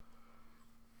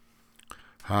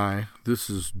Hi, this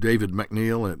is David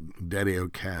McNeil at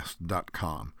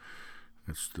daddyocast.com.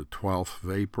 It's the 12th of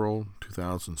April,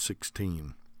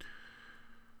 2016.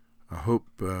 I hope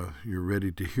you're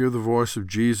ready to hear the voice of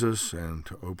Jesus and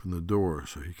to open the door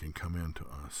so he can come into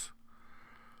us.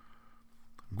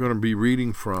 I'm going to be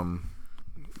reading from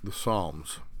the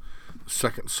Psalms, the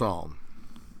second Psalm,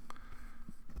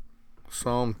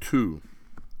 Psalm 2.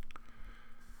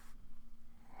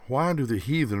 Why do the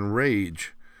heathen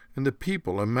rage and the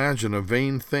people imagine a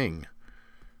vain thing?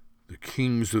 The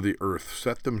kings of the earth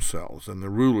set themselves, and the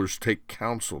rulers take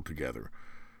counsel together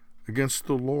against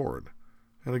the Lord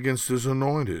and against his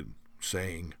anointed,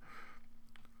 saying,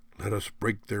 Let us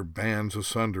break their bands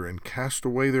asunder and cast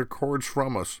away their cords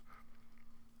from us.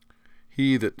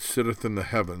 He that sitteth in the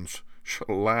heavens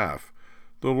shall laugh,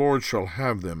 the Lord shall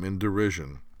have them in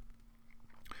derision.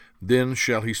 Then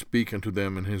shall he speak unto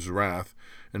them in his wrath,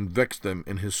 and vex them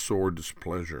in his sore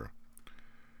displeasure.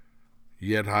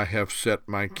 Yet I have set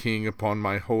my king upon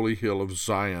my holy hill of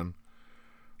Zion.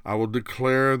 I will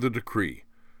declare the decree.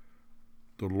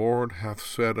 The Lord hath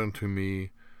said unto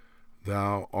me,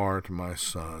 Thou art my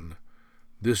son.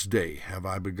 This day have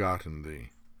I begotten thee.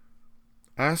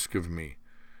 Ask of me,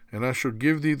 and I shall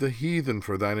give thee the heathen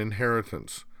for thine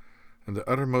inheritance, and the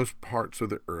uttermost parts of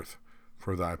the earth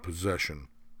for thy possession.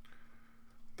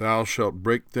 Thou shalt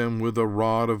break them with a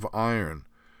rod of iron.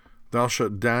 Thou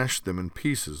shalt dash them in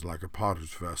pieces like a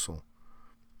potter's vessel.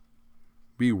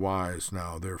 Be wise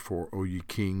now, therefore, O ye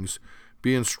kings.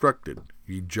 Be instructed,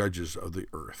 ye judges of the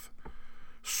earth.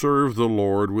 Serve the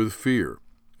Lord with fear,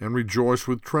 and rejoice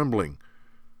with trembling.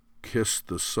 Kiss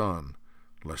the Son,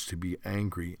 lest he be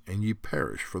angry, and ye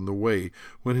perish from the way,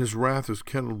 when his wrath is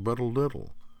kindled but a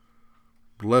little.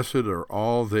 Blessed are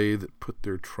all they that put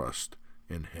their trust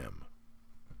in him.